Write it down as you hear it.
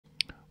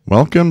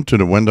Welcome to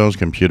the Windows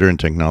Computer and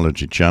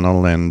Technology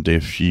channel, and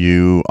if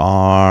you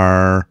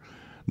are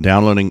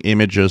downloading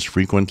images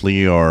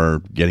frequently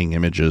or getting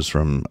images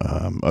from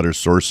other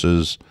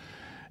sources,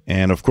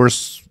 and of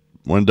course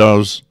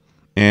Windows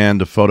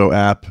and the photo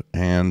app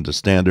and the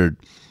standard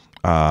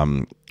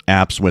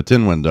apps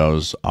within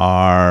Windows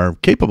are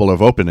capable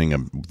of opening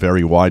a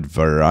very wide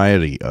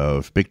variety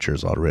of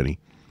pictures already.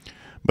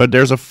 But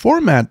there's a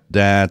format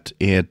that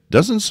it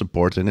doesn't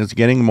support, and it's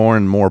getting more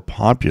and more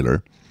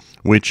popular,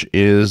 which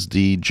is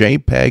the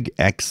JPEG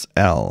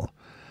XL.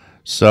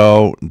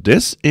 So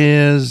this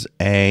is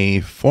a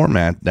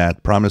format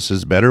that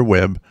promises better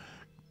web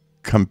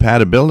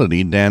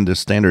compatibility than the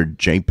standard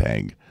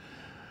JPEG.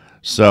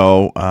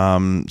 So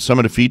some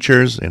of the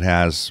features: it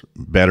has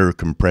better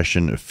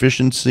compression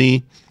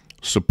efficiency,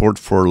 support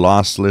for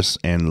lossless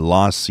and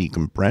lossy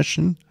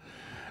compression,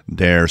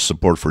 there's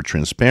support for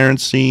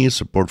transparency,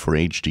 support for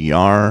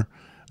HDR,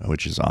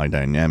 which is high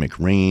dynamic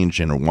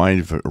range and a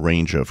wide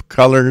range of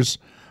colors,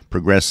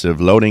 progressive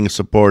loading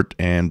support,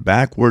 and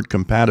backward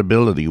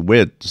compatibility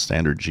with the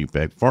standard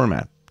JPEG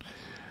format.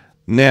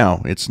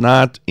 Now, it's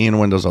not in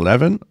Windows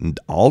 11,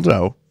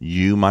 although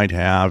you might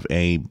have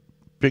a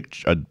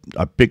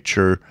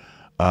picture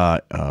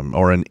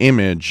or an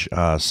image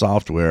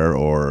software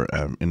or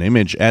an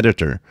image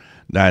editor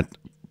that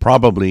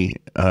probably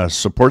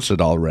supports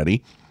it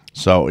already.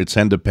 So it's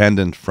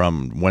independent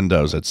from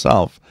Windows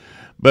itself.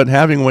 But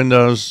having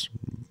Windows,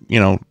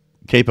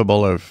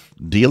 capable of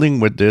dealing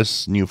with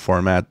this new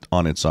format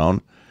on its own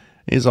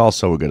is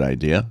also a good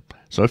idea.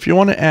 So if you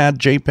want to add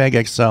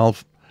JPEG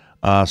XL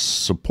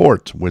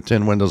support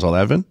within Windows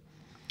 11,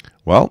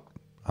 well,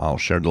 I'll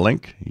share the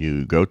link.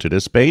 You go to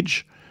this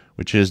page,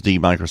 which is the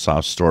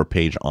Microsoft Store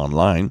page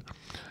online,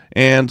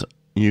 and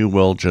you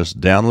will just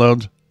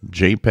download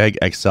JPEG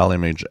XL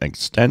image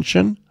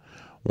extension.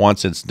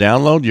 Once it's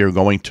downloaded, you're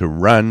going to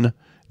run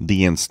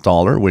the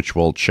installer, which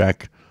will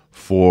check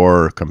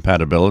for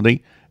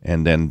compatibility,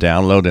 and then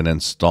download and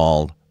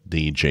install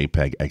the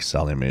JPEG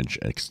XL image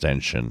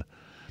extension,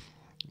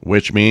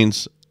 which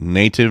means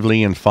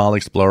natively in File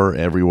Explorer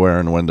everywhere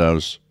in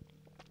Windows,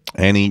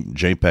 any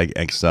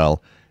JPEG XL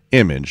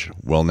image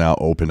will now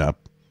open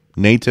up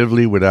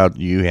natively without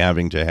you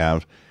having to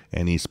have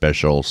any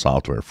special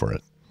software for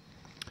it.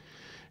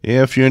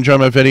 If you enjoy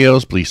my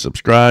videos, please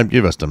subscribe,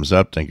 give us a thumbs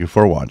up. Thank you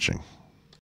for watching.